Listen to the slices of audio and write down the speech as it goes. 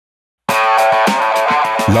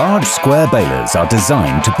Large square balers are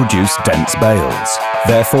designed to produce dense bales.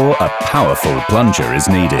 Therefore, a powerful plunger is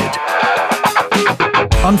needed.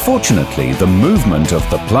 Unfortunately, the movement of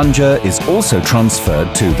the plunger is also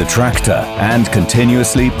transferred to the tractor and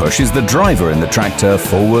continuously pushes the driver in the tractor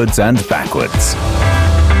forwards and backwards.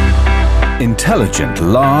 Intelligent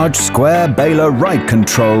large square baler ride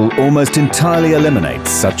control almost entirely eliminates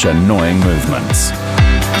such annoying movements.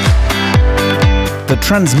 The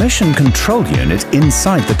transmission control unit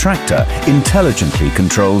inside the tractor intelligently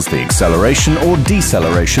controls the acceleration or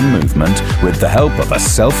deceleration movement with the help of a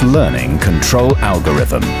self-learning control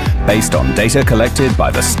algorithm based on data collected by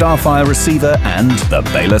the Starfire receiver and the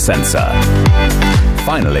baler sensor.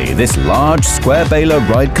 Finally, this large square baler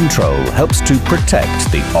ride control helps to protect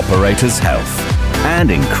the operator's health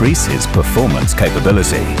and increase his performance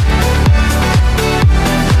capability.